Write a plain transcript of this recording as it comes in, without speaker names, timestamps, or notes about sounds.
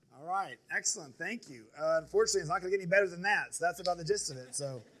right. Excellent. Thank you. Unfortunately, it's not going to get any better than that. So that's about the gist of it.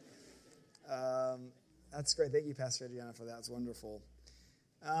 So that's great. Thank you, Pastor Adriana, for that. It's wonderful.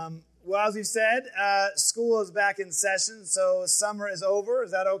 Well, as we've said, school is back in session, so summer is over.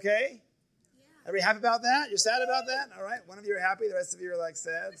 Is that okay? Yeah. Are we happy about that? You're sad about that? All right. One of you are happy. The rest of you are like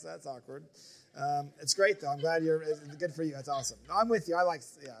sad, so that's awkward. It's great, though. I'm glad it's good for you. That's awesome. No, I'm with you.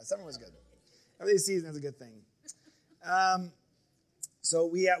 Summer was good. Every season is a good thing. So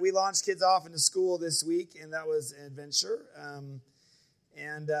we launched kids off into school this week, and that was an adventure.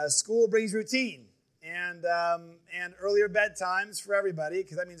 School brings routine and earlier bedtimes for everybody,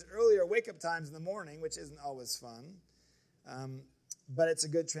 because that means earlier wake-up times in the morning, which isn't always fun. But it's a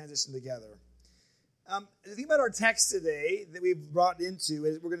good transition together. The thing about our text today that we've brought into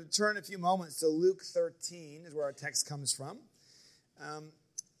is we're going to turn a few moments to Luke 13 is where our text comes from.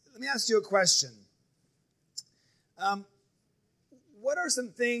 Let me ask you a question. What are some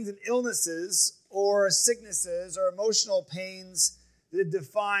things and illnesses or sicknesses or emotional pains that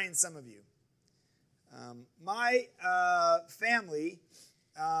define some of you? My family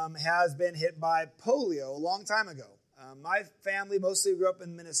has been hit by polio a long time ago. My family mostly grew up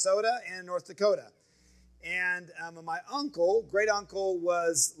in Minnesota and North Dakota. And my great uncle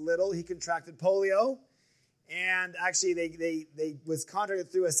was little. He contracted polio. And actually, they was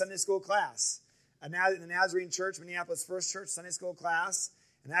contracted through a Sunday school class. In the Nazarene Church, Minneapolis First Church, Sunday school class.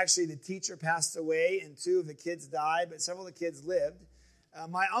 And actually, the teacher passed away, and 2 of the kids died, but several of the kids lived.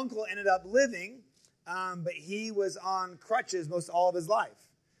 My uncle ended up living, but he was on crutches most all of his life.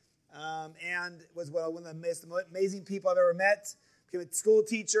 And was one of the most amazing people I've ever met. Became a school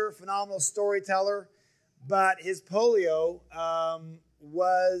teacher, phenomenal storyteller. But his polio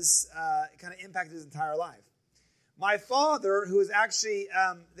was kind of impacted his entire life. My father, who was actually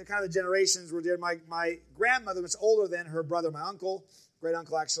the kind of the generations were there, my grandmother was older than her brother, my uncle, great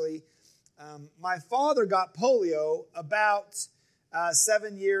uncle actually. My father got polio about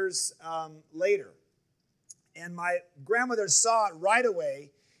 7 years later. And my grandmother saw it right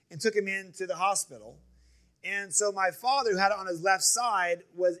away and took him into the hospital. And so my father, who had it on his left side,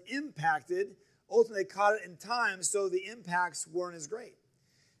 was impacted, ultimately caught it in time, so the impacts weren't as great.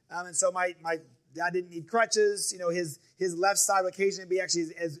 And so my dad didn't need crutches. You know, his left side would occasionally be actually,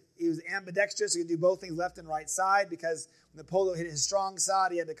 he was ambidextrous, so he could do both things, left and right side, because when the polio hit his strong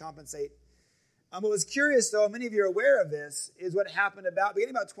side, he had to compensate. What was curious, though, and many of you are aware of this, is what happened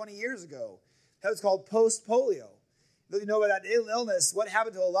beginning about 20 years ago. That was called post-polio. You know about that illness, what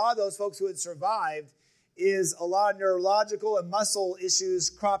happened to a lot of those folks who had survived is a lot of neurological and muscle issues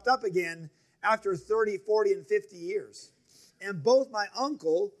cropped up again after 30, 40, and 50 years. And both my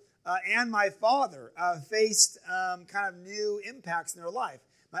uncle and my father faced kind of new impacts in their life.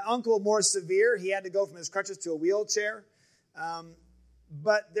 My uncle, more severe. He had to go from his crutches to a wheelchair.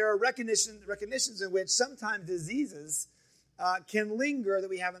 But there are recognitions in which sometimes diseases can linger that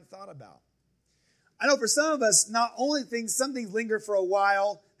we haven't thought about. I know for some of us, not only some things linger for a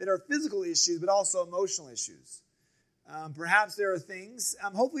while that are physical issues, but also emotional issues. Perhaps there are things,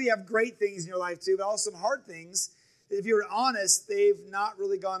 hopefully you have great things in your life too, but also some hard things that if you're honest, they've not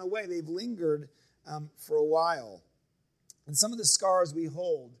really gone away. They've lingered for a while. And some of the scars we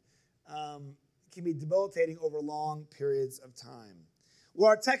hold can be debilitating over long periods of time. Well,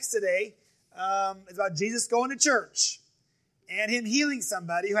 our text today is about Jesus going to church and him healing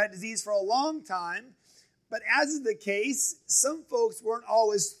somebody who had disease for a long time. But as is the case, some folks weren't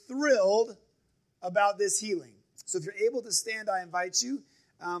always thrilled about this healing. So if you're able to stand, I invite you.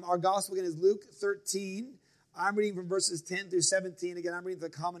 Our gospel again is Luke 13. I'm reading from verses 10 through 17. Again, I'm reading the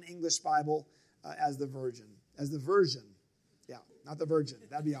Common English Bible as the version. Yeah, not the virgin.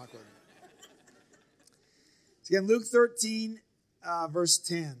 That'd be awkward. So again, Luke 13, verse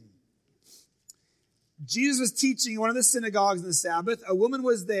 10. Jesus was teaching in one of the synagogues on the Sabbath. A woman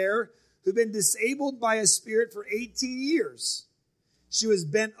was there who'd been disabled by a spirit for 18 years. She was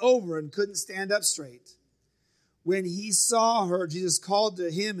bent over and couldn't stand up straight. When he saw her, Jesus called to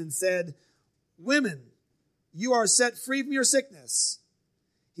him and said, "Women, you are set free from your sickness."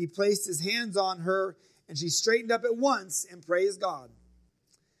 He placed his hands on her, and she straightened up at once and praised God.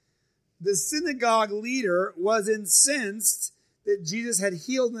 The synagogue leader was incensed that Jesus had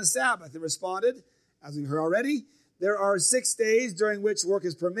healed on the Sabbath and responded, as we heard already, "There are 6 days during which work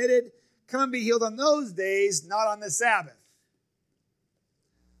is permitted. Come and be healed on those days, not on the Sabbath."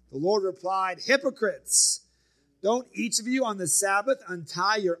 The Lord replied, "Hypocrites! Don't each of you on the Sabbath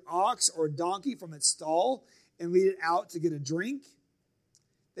untie your ox or donkey from its stall and lead it out to get a drink?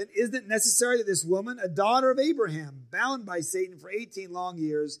 Then isn't it necessary that this woman, a daughter of Abraham, bound by Satan for 18 long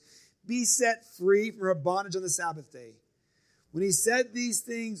years, be set free from her bondage on the Sabbath day? When he said these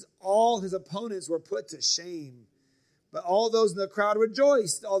things, all his opponents were put to shame. But all those in the crowd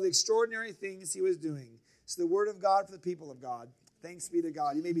rejoiced at all the extraordinary things he was doing. It's the word of God for the people of God. Thanks be to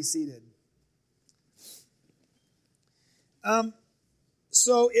God. You may be seated.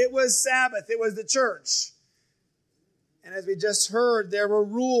 So it was Sabbath. It was the church. And as we just heard, there were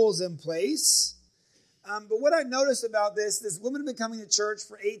rules in place. But what I noticed about this woman had been coming to church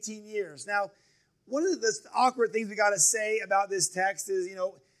for 18 years. Now, one of the awkward things we got to say about this text is,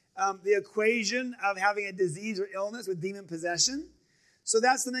 the equation of having a disease or illness with demon possession. So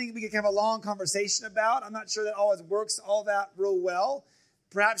that's something we could have a long conversation about. I'm not sure that always works all that real well.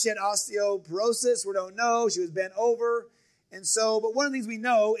 Perhaps she had osteoporosis. We don't know. She was bent over. But one of the things we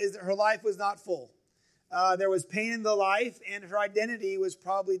know is that her life was not full. There was pain in the life, and her identity was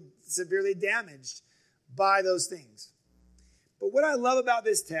probably severely damaged by those things. But what I love about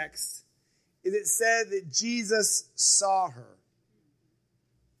this text is it said that Jesus saw her.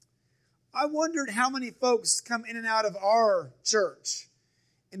 I wondered how many folks come in and out of our church,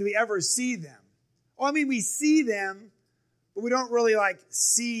 and do we ever see them? We see them, but we don't really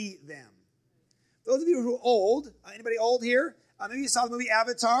see them. Those of you who are old, anybody old here? Maybe you saw the movie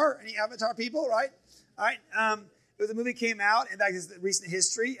Avatar. Any Avatar people, right? All right. It was a movie came out. In fact, it's recent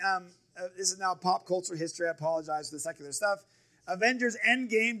history. This is now pop culture history. I apologize for the secular stuff. Avengers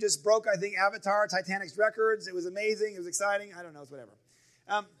Endgame just broke, I think, Avatar, Titanic's records. It was amazing. It was exciting. I don't know. It's whatever.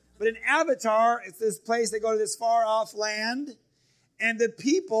 But in Avatar, it's this place, they go to this far-off land, and the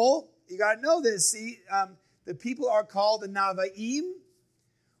people, you got to know this, the people are called the Navaim,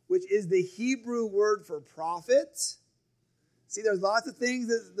 which is the Hebrew word for prophet. See, there's lots of things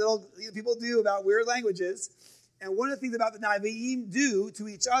that people do about weird languages, and one of the things about the Navaim do to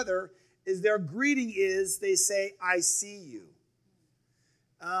each other is their greeting is, they say, I see you.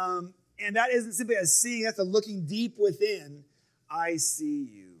 And that isn't simply a seeing, that's a looking deep within. I see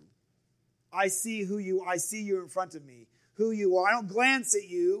you. I see I see you in front of me, who you are. I don't glance at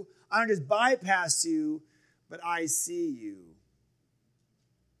you. I don't just bypass you, but I see you.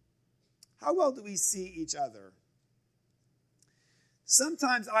 How well do we see each other?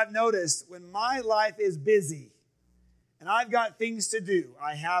 Sometimes I've noticed when my life is busy and I've got things to do.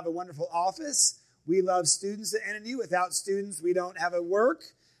 I have a wonderful office. We love students at NNU. Without students, we don't have a work.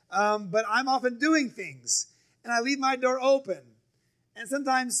 But I'm often doing things, and I leave my door open. And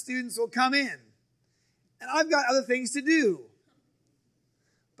sometimes students will come in, and I've got other things to do.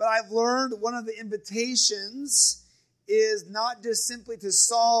 But I've learned one of the invitations is not just simply to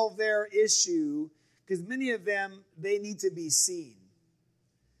solve their issue, because many of them, they need to be seen.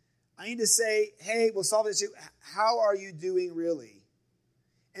 I need to say, hey, we'll solve this issue. How are you doing really?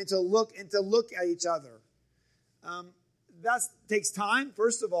 And to look at each other. That takes time,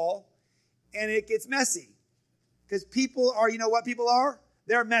 first of all, and it gets messy. Because people are, you know what people are?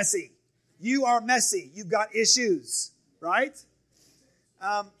 They're messy. You are messy. You've got issues, right?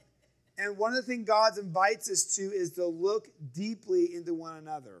 And one of the things God invites us to is to look deeply into one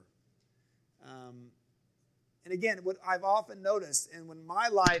another. And again, what I've often noticed, and when my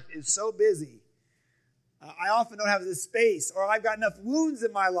life is so busy, I often don't have the space, or I've got enough wounds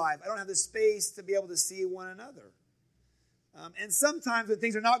in my life, I don't have the space to be able to see one another. And sometimes when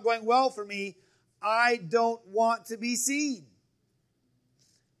things are not going well for me, I don't want to be seen.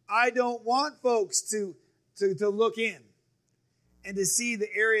 I don't want folks to look in and to see the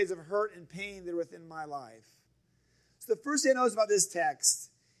areas of hurt and pain that are within my life. So the first thing I notice about this text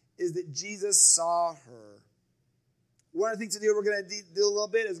is that Jesus saw her. One of the things to do, we're going to do a little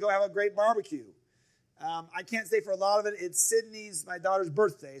bit, is go have a great barbecue. I can't stay for a lot of it. It's Sydney's, my daughter's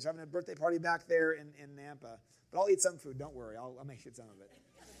birthday, so I'm having a birthday party back there in Nampa. But I'll eat some food, don't worry. I'll make sure some of it.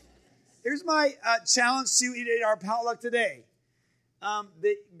 Here's my challenge to eat at our potluck today.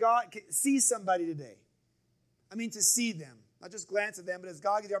 That God can see somebody today. To see them. Not just glance at them, but as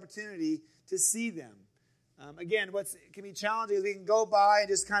God gives you the opportunity to see them. Again, it can be challenging is we can go by and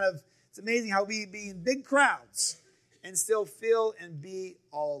just it's amazing how we be in big crowds and still feel and be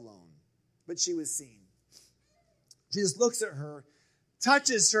all alone. But she was seen. Jesus looks at her,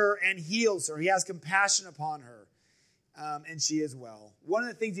 touches her, and heals her. He has compassion upon her. And she is well. One of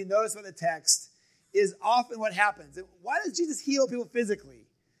the things you notice about the text is often what happens. Why does Jesus heal people physically?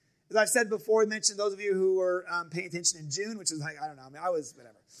 As I've said before, we mentioned those of you who were paying attention in June, which is I don't know, I was,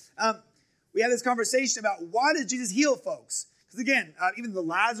 whatever. We had this conversation about why does Jesus heal folks? Because again, even the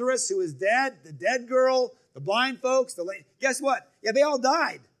Lazarus who was dead, the dead girl, the blind folks, guess what? Yeah, they all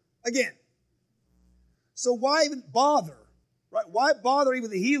died again. So why even bother? Right? Why bother even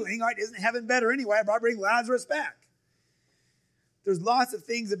with the healing? Right? Isn't heaven better anyway? Why bring Lazarus back? There's lots of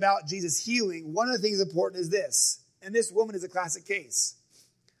things about Jesus healing. One of the things important is this. And this woman is a classic case.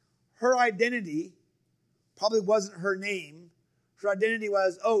 Her identity probably wasn't her name. Her identity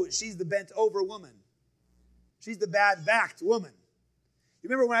was, oh, she's the bent-over woman. She's the bad-backed woman. You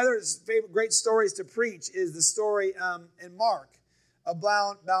remember one of my other favorite great stories to preach is the story in Mark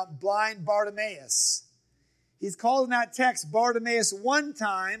about blind Bartimaeus. He's called in that text Bartimaeus one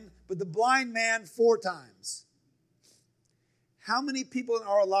time, but the blind man 4 times. How many people in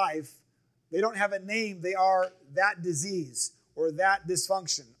our life, they don't have a name, they are that disease or that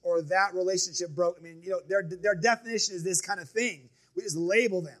dysfunction or that relationship broke? I mean, their definition is this kind of thing. We just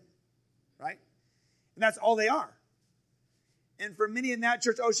label them, right? And that's all they are. And for many in that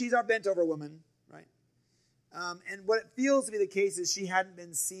church, oh, she's our bent-over woman, right? And what it feels to be the case is she hadn't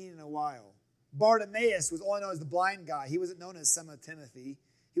been seen in a while. Bartimaeus was only known as the blind guy. He wasn't known as son of Timothy.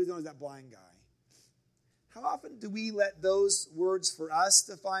 He was known as that blind guy. How often do we let those words for us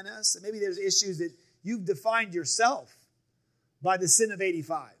define us? And maybe there's issues that you've defined yourself by the sin of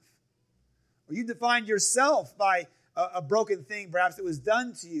 85. Or you defined yourself by a broken thing, perhaps that was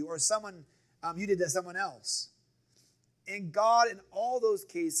done to you, or someone you did to someone else. And God, in all those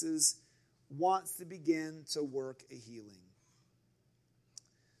cases, wants to begin to work a healing.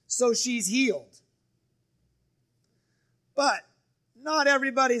 So she's healed. But not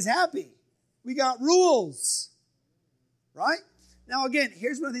everybody's happy. We got rules, right? Now, again,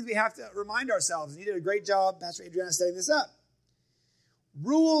 here's one of the things we have to remind ourselves. You did a great job, Pastor Adriana, setting this up.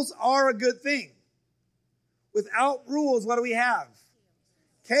 Rules are a good thing. Without rules, what do we have?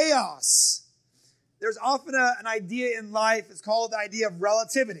 Chaos. There's often an idea in life, it's called the idea of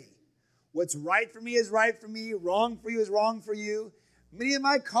relativity. What's right for me is right for me, wrong for you is wrong for you. Many of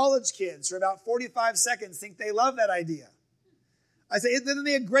my college kids, for about 45 seconds, think they love that idea. I say, isn't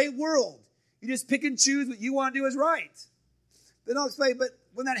it a great world? You just pick and choose what you want to do is right. Then I'll explain, but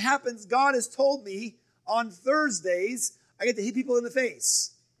when that happens, God has told me on Thursdays, I get to hit people in the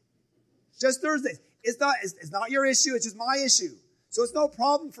face. Just Thursdays. It's not your issue, it's just my issue. So it's no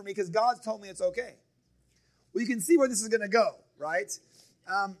problem for me because God's told me it's okay. Well, you can see where this is going to go, right?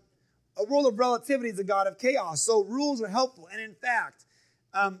 A world of relativity is a God of chaos. So rules are helpful. And in fact,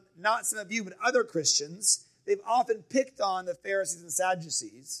 not some of you, but other Christians, they've often picked on the Pharisees and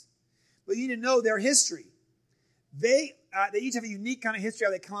Sadducees. But you need to know their history. They each have a unique kind of history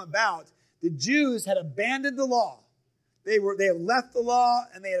how they come about. The Jews had abandoned the law. They had left the law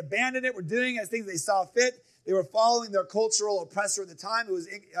and they had abandoned it, were doing as things they saw fit. They were following their cultural oppressor at the time who was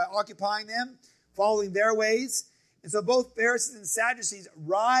occupying them, following their ways. And so both Pharisees and Sadducees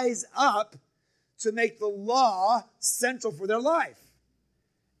rise up to make the law central for their life.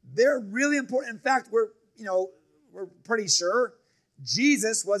 They're really important. In fact, we're pretty sure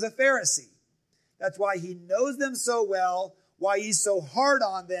Jesus was a Pharisee. That's why he knows them so well, why he's so hard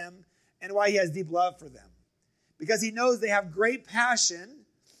on them, and why he has deep love for them. Because he knows they have great passion,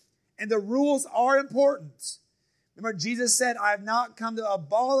 and the rules are important. Remember, Jesus said, I have not come to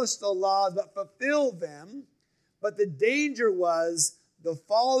abolish the laws, but fulfill them. But the danger was the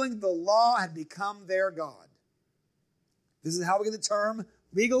following the law had become their God. This is how we get the term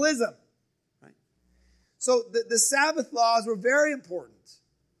legalism. Right? So the Sabbath laws were very important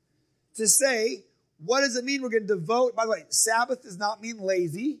to say, what does it mean we're going to devote? By the way, Sabbath does not mean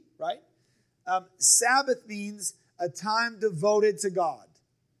lazy, right? Sabbath means a time devoted to God.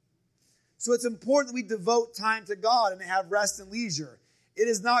 So it's important that we devote time to God and have rest and leisure. It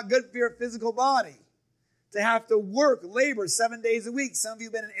is not good for your physical body to have to work, labor 7 days a week. Some of you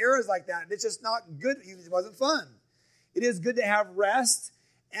have been in eras like that. It's just not good. It wasn't fun. It is good to have rest.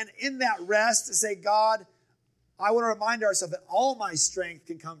 And in that rest to say, God, I want to remind ourselves that all my strength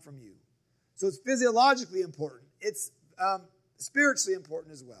can come from you. So it's physiologically important. It's spiritually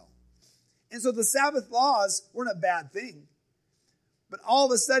important as well. And so the Sabbath laws weren't a bad thing. But all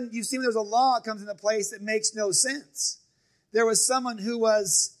of a sudden, you see there's a law that comes into place that makes no sense. There was someone who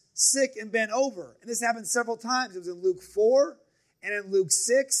was sick and bent over. And this happened several times. It was in Luke 4 and in Luke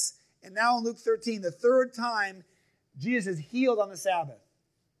 6 and now in Luke 13. The third time, Jesus is healed on the Sabbath.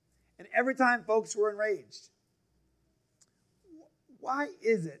 And every time, folks were enraged. Why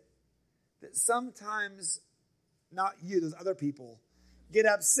is it that sometimes, not you, those other people, get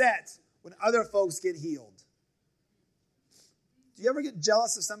upset when other folks get healed? Do you ever get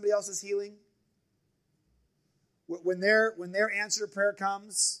jealous of somebody else's healing? When their answered prayer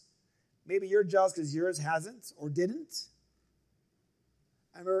comes, maybe you're jealous because yours hasn't or didn't.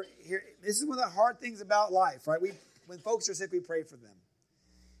 I remember here, this is one of the hard things about life, right? When folks are sick, we pray for them.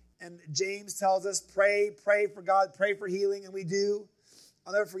 And James tells us, pray for God, pray for healing, and we do.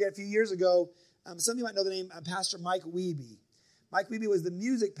 I'll never forget a few years ago, some of you might know the name Pastor Mike Wiebe. Mike Wiebe was the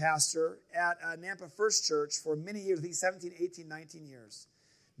music pastor at Nampa First Church for many years, I think 17, 18, 19 years.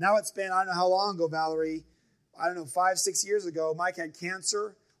 Now it's been, I don't know how long ago, Valerie, 5, 6 years ago, Mike had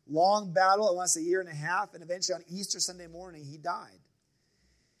cancer, long battle, I want to say a year and a half, and eventually on Easter Sunday morning, he died.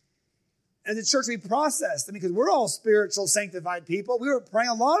 And the church, we processed, because we're all spiritual, sanctified people. We were praying,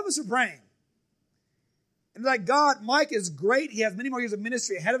 a lot of us were praying. And like, God, Mike is great. He has many more years of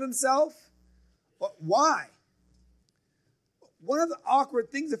ministry ahead of himself. But why? One of the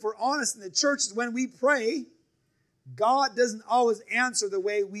awkward things, if we're honest in the church, is when we pray, God doesn't always answer the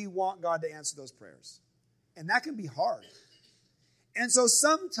way we want God to answer those prayers. And that can be hard. And so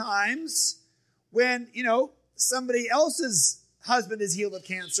sometimes when, somebody else's husband is healed of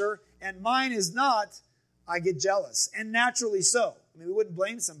cancer and mine is not, I get jealous. And naturally so. We wouldn't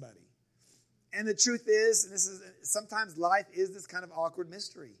blame somebody. And the truth is, sometimes life is this kind of awkward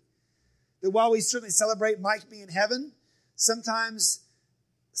mystery. That while we certainly celebrate Mike being in heaven, sometimes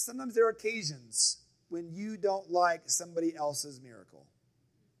there are occasions when you don't like somebody else's miracle.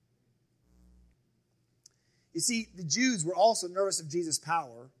 You see, the Jews were also nervous of Jesus'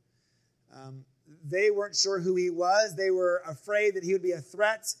 power. They weren't sure who he was. They were afraid that he would be a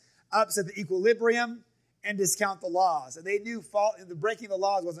threat, upset the equilibrium, and discount the laws. And they knew the breaking of the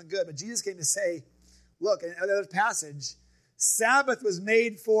laws wasn't good. But Jesus came to say, look, in another passage, Sabbath was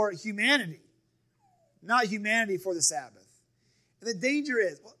made for humanity, not humanity for the Sabbath. And the danger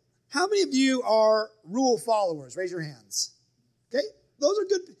is, how many of you are rule followers? Raise your hands. Okay? Those are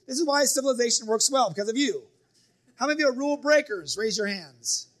good. This is why civilization works well, because of you. How many of you are rule breakers? Raise your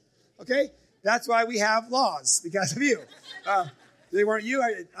hands. Okay? That's why we have laws, because of you. They weren't you.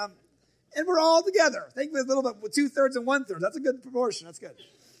 And we're all together. Think of it a little bit, 2/3 and 1/3. That's a good proportion. That's good.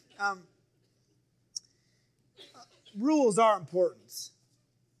 Rules are important.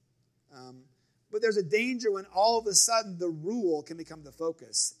 But there's a danger when all of a sudden the rule can become the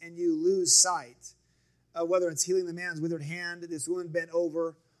focus and you lose sight of whether it's healing the man's withered hand, this woman bent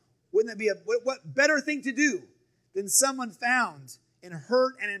over. Wouldn't that be what better thing to do than someone found in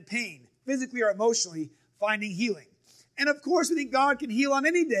hurt and in pain, physically or emotionally, finding healing? And of course, we think God can heal on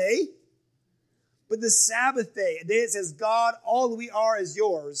any day. But the Sabbath day, a day that says, God, all that we are is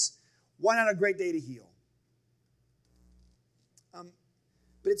yours, why not a great day to heal?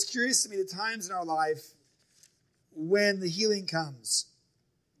 But it's curious to me the times in our life when the healing comes.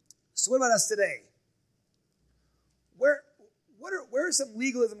 So what about us today? Where is some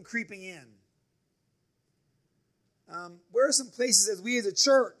legalism creeping in? Where are some places as we as a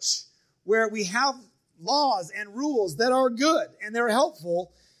church where we have laws and rules that are good and they're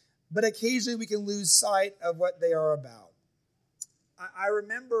helpful, but occasionally we can lose sight of what they are about? I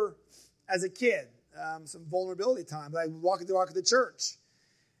remember as a kid, some vulnerability times. I was walking through the church.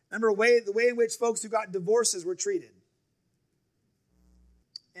 I remember the way in which folks who got divorces were treated.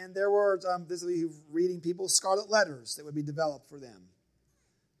 And there were, this is reading people's scarlet letters that would be developed for them.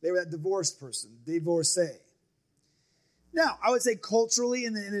 They were that divorced person, divorcee. Now, I would say culturally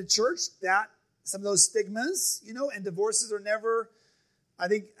in the church, that some of those stigmas, and divorces are never, I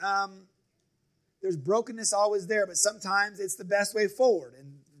think, there's brokenness always there, but sometimes it's the best way forward.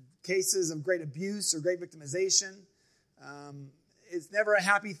 In cases of great abuse or great victimization, it's never a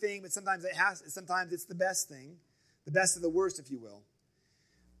happy thing, but sometimes it's the best thing, the best of the worst, if you will.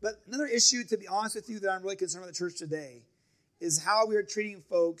 But another issue, to be honest with you, that I'm really concerned about the church today is how we are treating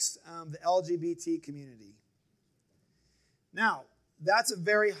folks, the LGBT community. Now, that's a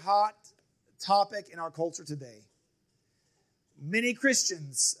very hot topic in our culture today. Many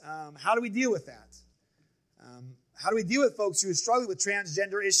Christians, how do we deal with that? How do we deal with folks who are struggling with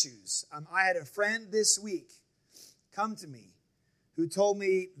transgender issues? I had a friend this week come to me who told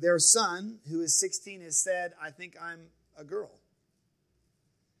me their son, who is 16, has said, I think I'm a girl.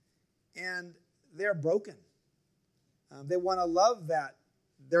 And they're broken. They want to love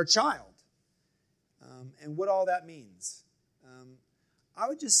their child. And what all that means. I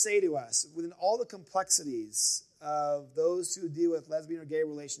would just say to us, within all the complexities of those who deal with lesbian or gay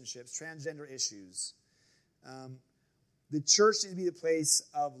relationships, transgender issues, the church needs to be the place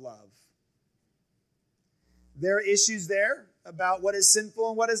of love. There are issues there about what is sinful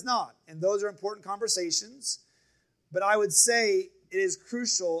and what is not, and those are important conversations. But I would say it is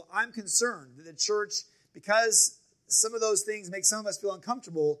crucial. I'm concerned that the church, because some of those things make some of us feel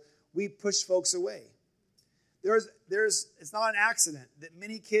uncomfortable, we push folks away. It's not an accident that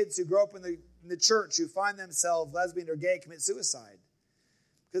many kids who grow up in the church who find themselves lesbian or gay commit suicide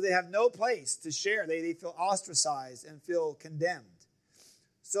because they have no place to share. They feel ostracized and feel condemned.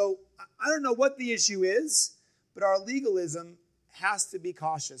 So I don't know what the issue is, but our legalism has to be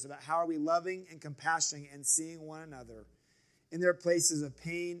cautious about how are we loving and compassionate and seeing one another in their places of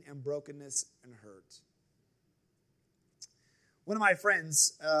pain and brokenness and hurt. One of my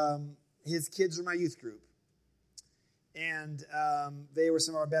friends, his kids were my youth group. And they were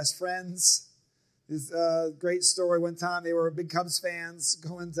some of our best friends. This great story. One time they were big Cubs fans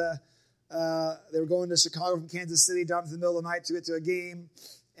they were going to Chicago from Kansas City, driving to the middle of the night to get to a game.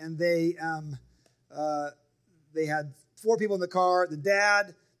 And they had 4 people in the car, the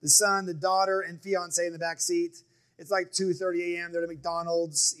dad, the son, the daughter, and fiance in the back seat. It's like 2:30 a.m. They're at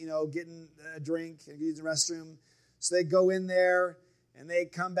McDonald's, getting a drink and using the restroom. So they go in there and they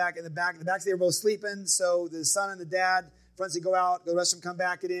come back in the back. In the back seat, they were both sleeping. So the son and the dad, front seat, go out, go to the restroom, come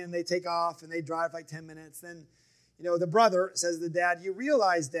back, get in. They take off and they drive for like 10 minutes. Then, the brother says to the dad, "You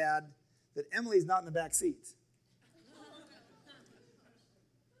realize, Dad, that Emily's not in the back seat."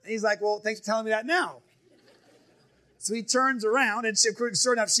 And he's like, "Well, thanks for telling me that now." So he turns around, and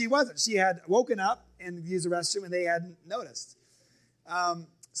sure enough, she wasn't. She had woken up and used the restroom, and they hadn't noticed.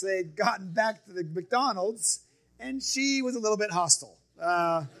 So they had gotten back to the McDonald's, and she was a little bit hostile.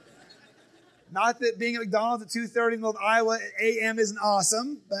 Not that being at McDonald's at 2:30 in Iowa a.m. isn't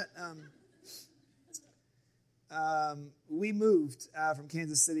awesome, but we moved from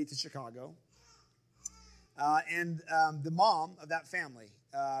Kansas City to Chicago. And the mom of that family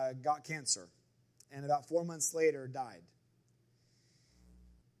got cancer. And about 4 months later, died.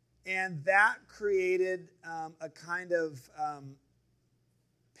 And that created a kind of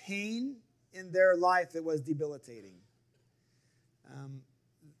pain in their life that was debilitating.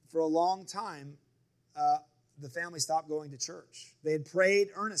 For a long time, the family stopped going to church. They had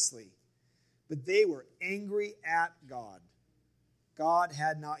prayed earnestly, but they were angry at God. God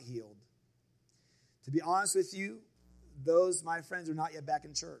had not healed. To be honest with you, my friends are not yet back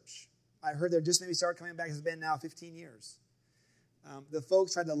in church. I heard they're just maybe started coming back. It's been now 15 years. The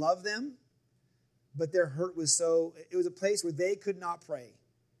folks tried to love them, but their hurt was it was a place where they could not pray.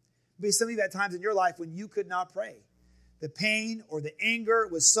 Maybe some of you had times in your life when you could not pray. The pain or the anger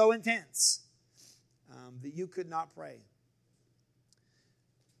was so intense that you could not pray.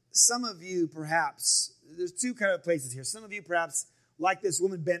 Some of you perhaps, there's 2 kind of places here. Some of you perhaps, like this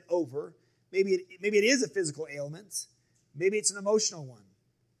woman bent over, maybe it is a physical ailment. Maybe it's an emotional one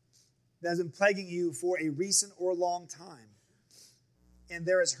that has been plaguing you for a recent or long time. And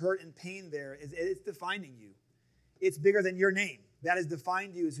there is hurt and pain there. It's defining you. It's bigger than your name. That has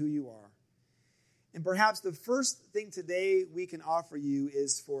defined you as who you are. And perhaps the first thing today we can offer you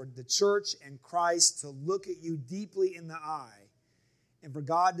is for the church and Christ to look at you deeply in the eye and for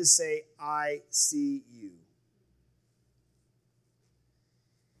God to say, "I see you."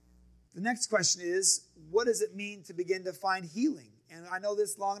 The next question is, what does it mean to begin to find healing? And I know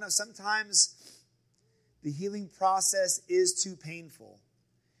this long enough. Sometimes the healing process is too painful.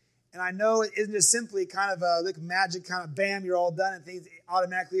 And I know it isn't just simply kind of a magic kind of bam, you're all done and things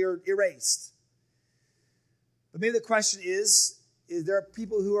automatically are erased. But maybe the question is there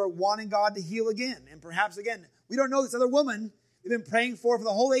people who are wanting God to heal again? And perhaps, again, we don't know this other woman they've been praying for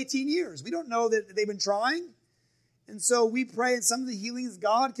the whole 18 years. We don't know that they've been trying. And so we pray, and some of the healings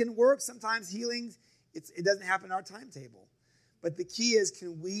God can work. Sometimes healings, it doesn't happen in our timetable. But the key is,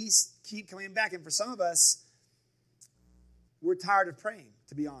 can we keep coming back? And for some of us, we're tired of praying,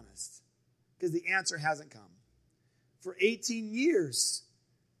 to be honest, because the answer hasn't come. For 18 years,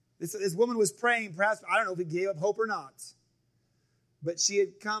 this woman was praying. Perhaps, I don't know if he gave up hope or not, but she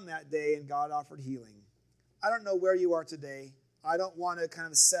had come that day and God offered healing. I don't know where you are today. I don't want to kind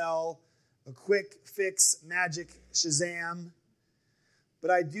of sell a quick fix, magic, Shazam.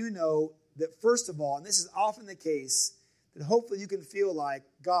 But I do know that, first of all, and this is often the case, that hopefully you can feel like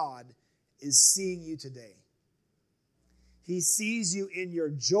God is seeing you today. He sees you in your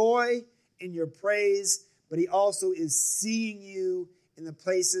joy, in your praise, but He also is seeing you in the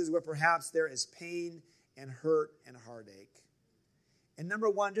places where perhaps there is pain and hurt and heartache. And number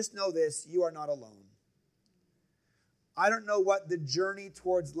one, just know this, you are not alone. I don't know what the journey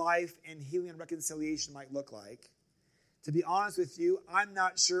towards life and healing and reconciliation might look like. To be honest with you, I'm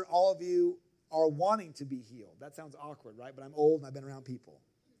not sure all of you are wanting to be healed. That sounds awkward, right? But I'm old and I've been around people.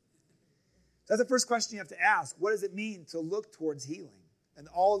 So that's the first question you have to ask. What does it mean to look towards healing? And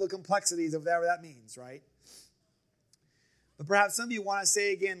all the complexities of whatever that means, right? But perhaps some of you want to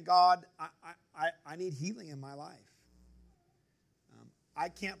say again, God, I need healing in my life. I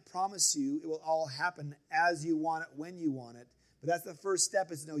can't promise you it will all happen as you want it, when you want it. But that's the first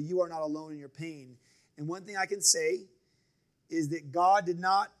step, is to know you are not alone in your pain. And one thing I can say is that God did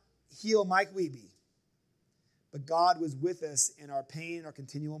not heal Mike Wiebe, but God was with us in our pain and our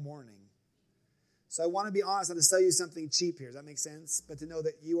continual mourning. So I want to be honest, not to sell you something cheap here. Does that make sense? But to know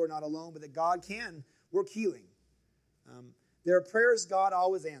that you are not alone, but that God can work healing. There are prayers God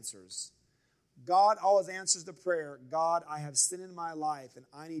always answers. God always answers the prayer, God, I have sinned in my life and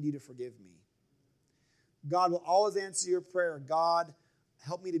I need you to forgive me. God will always answer your prayer, God,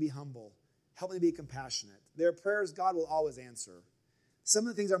 help me to be humble. Help me to be compassionate. There are prayers God will always answer. Some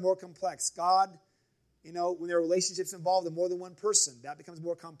of the things are more complex. God, when there are relationships involved in more than one person, that becomes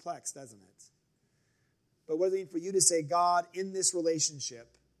more complex, doesn't it? But what does it mean for you to say, God, in this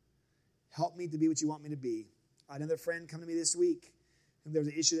relationship, help me to be what you want me to be? I had another friend come to me this week, and there was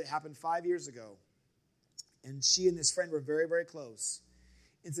an issue that happened 5 years ago. And she and this friend were very, very close.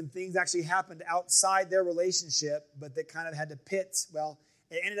 And some things actually happened outside their relationship, but that kind of had to pit. Well,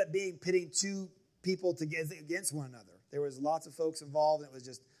 it ended up being pitting two people against one another. There was lots of folks involved, and it was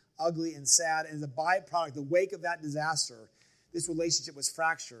just ugly and sad. And as a byproduct, the wake of that disaster, this relationship was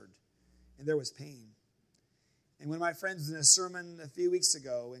fractured, and there was pain. And one of my friends was in a sermon a few weeks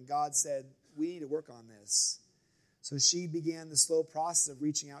ago, and God said, we need to work on this. So she began the slow process of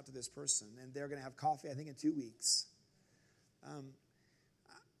reaching out to this person, and they're going to have coffee, I think, in 2 weeks.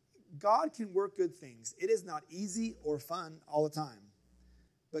 God can work good things. It is not easy or fun all the time,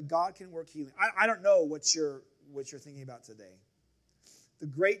 but God can work healing. I don't know what you're thinking about today. The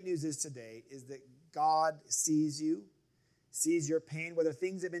great news is today is that God sees you, sees your pain, whether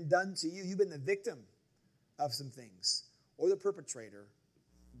things have been done to you. You've been the victim of some things, or the perpetrator.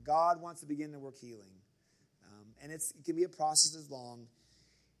 God wants to begin to work healing. And it can be a process as long.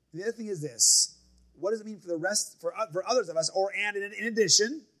 The other thing is this. What does it mean for others of us? And in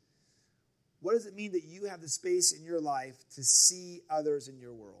addition, what does it mean that you have the space in your life to see others in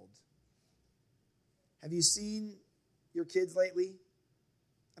your world? Have you seen your kids lately?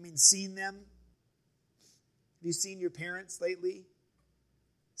 Seen them? Have you seen your parents lately?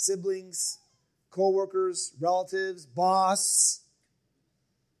 Siblings, co-workers, relatives, boss?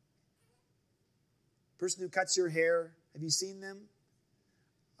 Person who cuts your hair, have you seen them?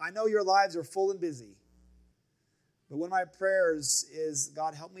 I know your lives are full and busy. But one of my prayers is,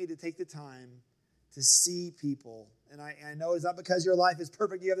 God, help me to take the time to see people. And I know it's not because your life is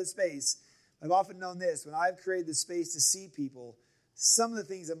perfect, you have the space. I've often known this. When I've created the space to see people, some of the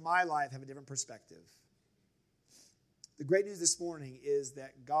things in my life have a different perspective. The great news this morning is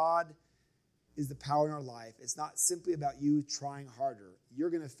that God is the power in our life. It's not simply about you trying harder.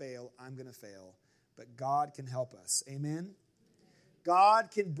 You're going to fail, I'm going to fail. But God can help us. Amen?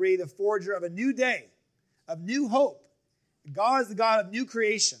 God can be the forger of a new day, of new hope. God is the God of new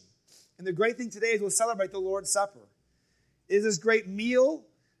creation. And the great thing today is we'll celebrate the Lord's Supper. It is this great meal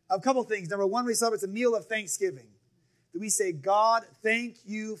of a couple things. Number one, we celebrate a meal of thanksgiving. That we say, God, thank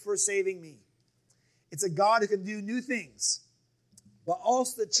you for saving me. It's a God who can do new things. But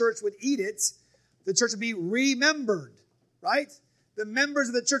also the church would eat it. The church would be remembered, right? The members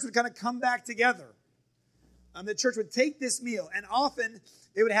of the church would kind of come back together. The church would take this meal, and often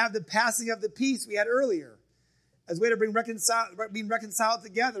they would have the passing of the peace we had earlier as a way to being reconciled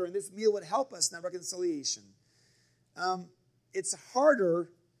together, and this meal would help us in that reconciliation. It's harder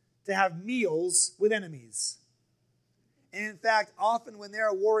to have meals with enemies. And in fact, often when there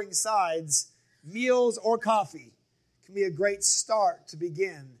are warring sides, meals or coffee can be a great start to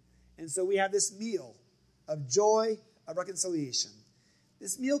begin. And so we have this meal of joy, of reconciliation.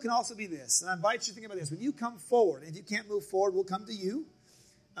 This meal can also be this, and I invite you to think about this. When you come forward, and if you can't move forward, we'll come to you.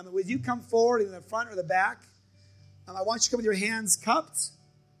 When you come forward in the front or the back, I want you to come with your hands cupped.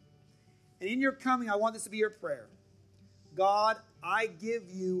 And in your coming, I want this to be your prayer. God, I give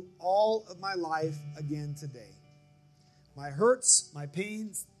you all of my life again today. My hurts, my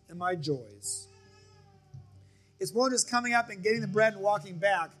pains, and my joys. It's more than just coming up and getting the bread and walking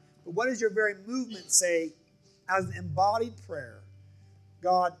back, but what does your very movement say as an embodied prayer?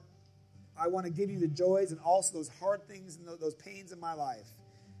 God, I want to give you the joys and also those hard things and those pains in my life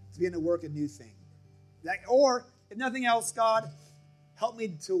to begin to work a new thing. Or, if nothing else, God, help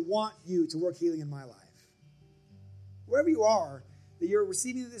me to want you to work healing in my life. Wherever you are, that you're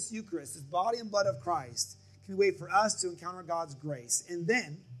receiving this Eucharist, this body and blood of Christ, can wait for us to encounter God's grace. And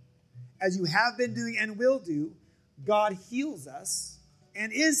then, as you have been doing and will do, God heals us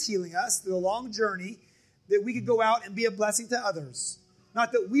and is healing us through a long journey that we could go out and be a blessing to others.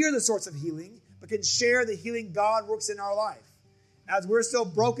 Not that we are the source of healing, but can share the healing God works in our life. As we're still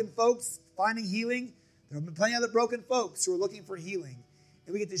broken folks finding healing, there have been plenty of other broken folks who are looking for healing,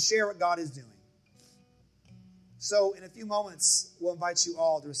 and we get to share what God is doing. So in a few moments, we'll invite you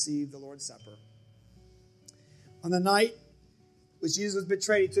all to receive the Lord's Supper. On the night which Jesus was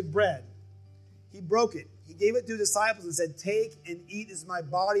betrayed, he took bread. He broke it. He gave it to his disciples and said, "Take and eat, this is my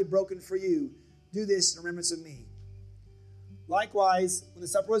body broken for you. Do this in remembrance of me." Likewise, when the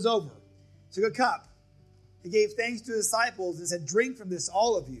supper was over, he took a cup. He gave thanks to his disciples and said, "Drink from this,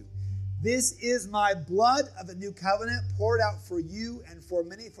 all of you. This is my blood of the new covenant, poured out for you and for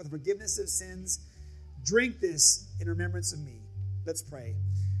many for the forgiveness of sins. Drink this in remembrance of me." Let's pray.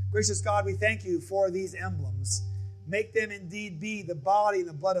 Gracious God, we thank you for these emblems. Make them indeed be the body and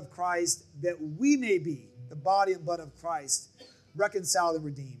the blood of Christ, that we may be the body and blood of Christ, reconciled and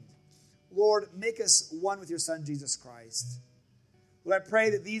redeemed. Lord, make us one with your Son, Jesus Christ. Lord, I pray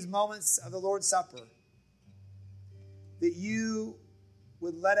that these moments of the Lord's Supper, that you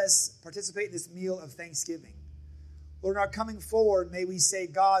would let us participate in this meal of thanksgiving. Lord, in our coming forward, may we say,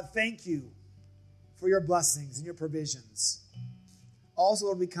 God, thank you for your blessings and your provisions. Also,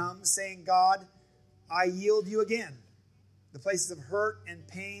 Lord, we come saying, God, I yield you again the places of hurt and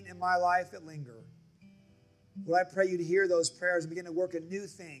pain in my life that linger. Lord, I pray you to hear those prayers and begin to work a new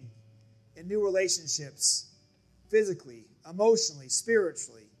thing in new relationships, physically, emotionally,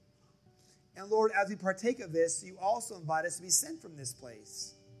 spiritually. And Lord, as we partake of this, you also invite us to be sent from this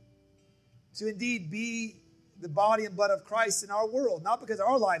place, to indeed be the body and blood of Christ in our world, not because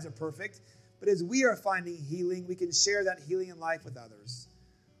our lives are perfect, but as we are finding healing, we can share that healing in life with others.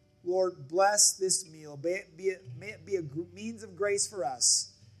 Lord, bless this meal. May it be a means of grace for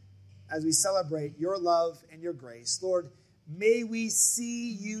us as we celebrate your love and your grace. Lord, may we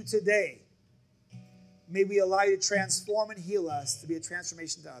see you today. May we allow you to transform and heal us to be a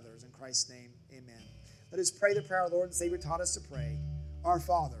transformation to others. In Christ's name, amen. Let us pray the prayer our Lord and Savior taught us to pray. Our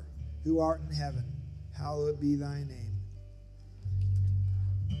Father, who art in heaven, hallowed be thy name.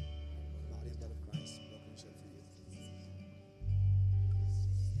 Body and blood of Christ, broken and shed for you.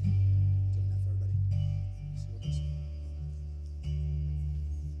 Good enough, everybody.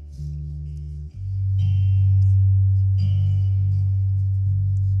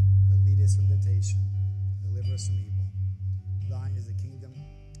 But lead us from temptation. Deliver us from evil. Thine is the kingdom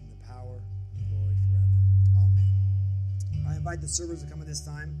and the power and the glory forever. Amen. I invite the servers to come at this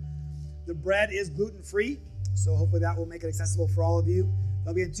time. The bread is gluten-free, so hopefully that will make it accessible for all of you.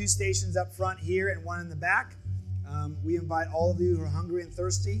 They'll be in 2 stations up front here and 1 in the back. We invite all of you who are hungry and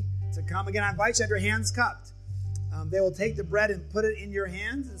thirsty to come. Again, I invite you to have your hands cupped. They will take the bread and put it in your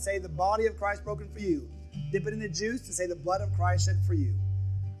hands and say, the body of Christ broken for you. Dip it in the juice to say, the blood of Christ shed for you.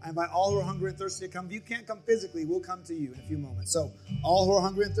 I invite all who are hungry and thirsty to come. If you can't come physically, we'll come to you in a few moments. So all who are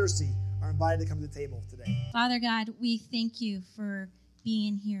hungry and thirsty are invited to come to the table today. Father God, we thank you for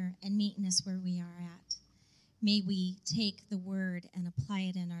being here and meeting us where we are at. May we take the word and apply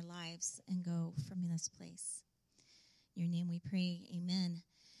it in our lives and go from this place. In your name we pray, amen.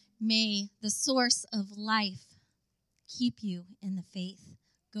 May the source of life keep you in the faith.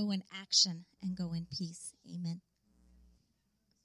 Go in action and go in peace. Amen.